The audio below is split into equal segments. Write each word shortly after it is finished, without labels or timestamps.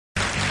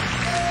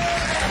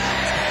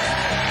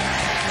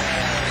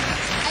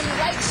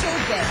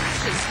Yeah,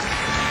 she's...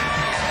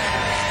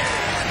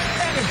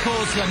 And of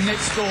course, the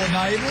next-door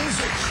neighbours,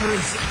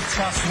 Chris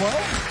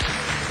Trustwell,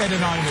 better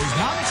known as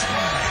Nunt.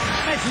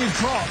 Matthew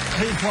Trott,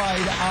 he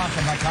played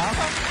Arthur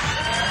MacArthur.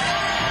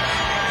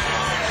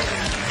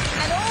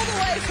 And all the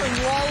way from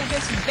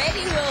Walgett,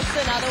 Betty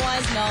Wilson,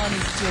 otherwise known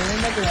as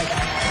Julie McGregor.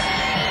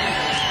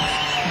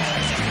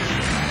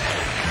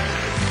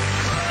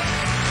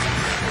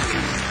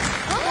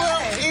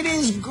 It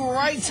is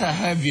great to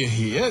have you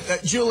here.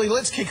 Julie,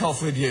 let's kick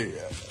off with you.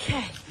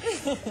 Okay.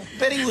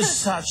 Betty was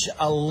such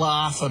a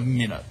laugh a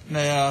minute.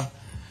 Now,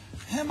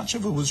 how much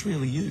of it was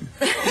really you?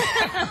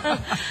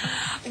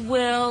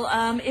 Well,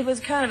 it was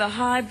kind of a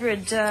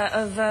hybrid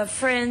of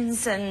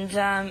friends and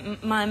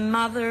my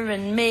mother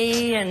and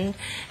me and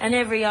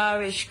every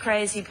Irish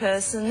crazy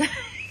person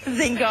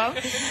think of.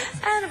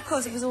 And, of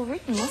course, it was all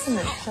written,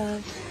 wasn't it?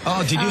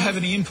 Oh, did you have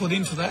any input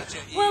into that?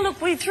 Well, look,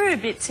 we threw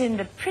bits in,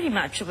 but pretty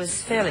much it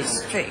was fairly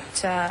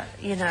strict,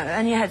 you know,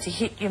 and you had to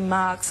hit your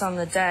marks on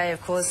the day,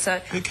 of course, so...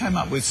 Who came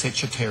up with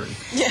Secretary?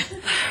 Yeah.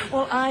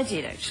 Well, I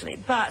did, actually,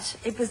 but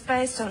it was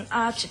based on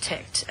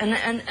architect,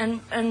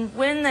 and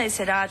when they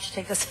said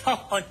architect, I said,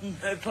 oh,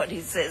 nobody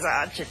says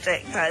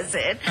architect, I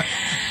said.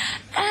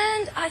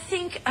 And I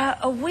think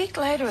a week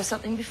later or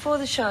something, before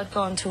the show had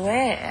gone to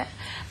air,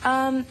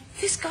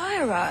 this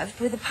guy arrived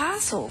with a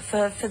parcel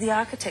for the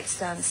architects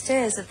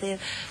downstairs at the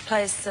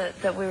place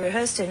that we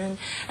rehearsed in,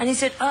 and he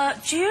said,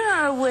 do you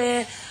know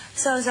where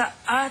so-and-so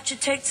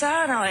architects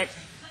are? And I went...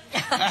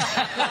 And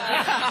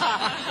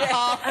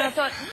I thought,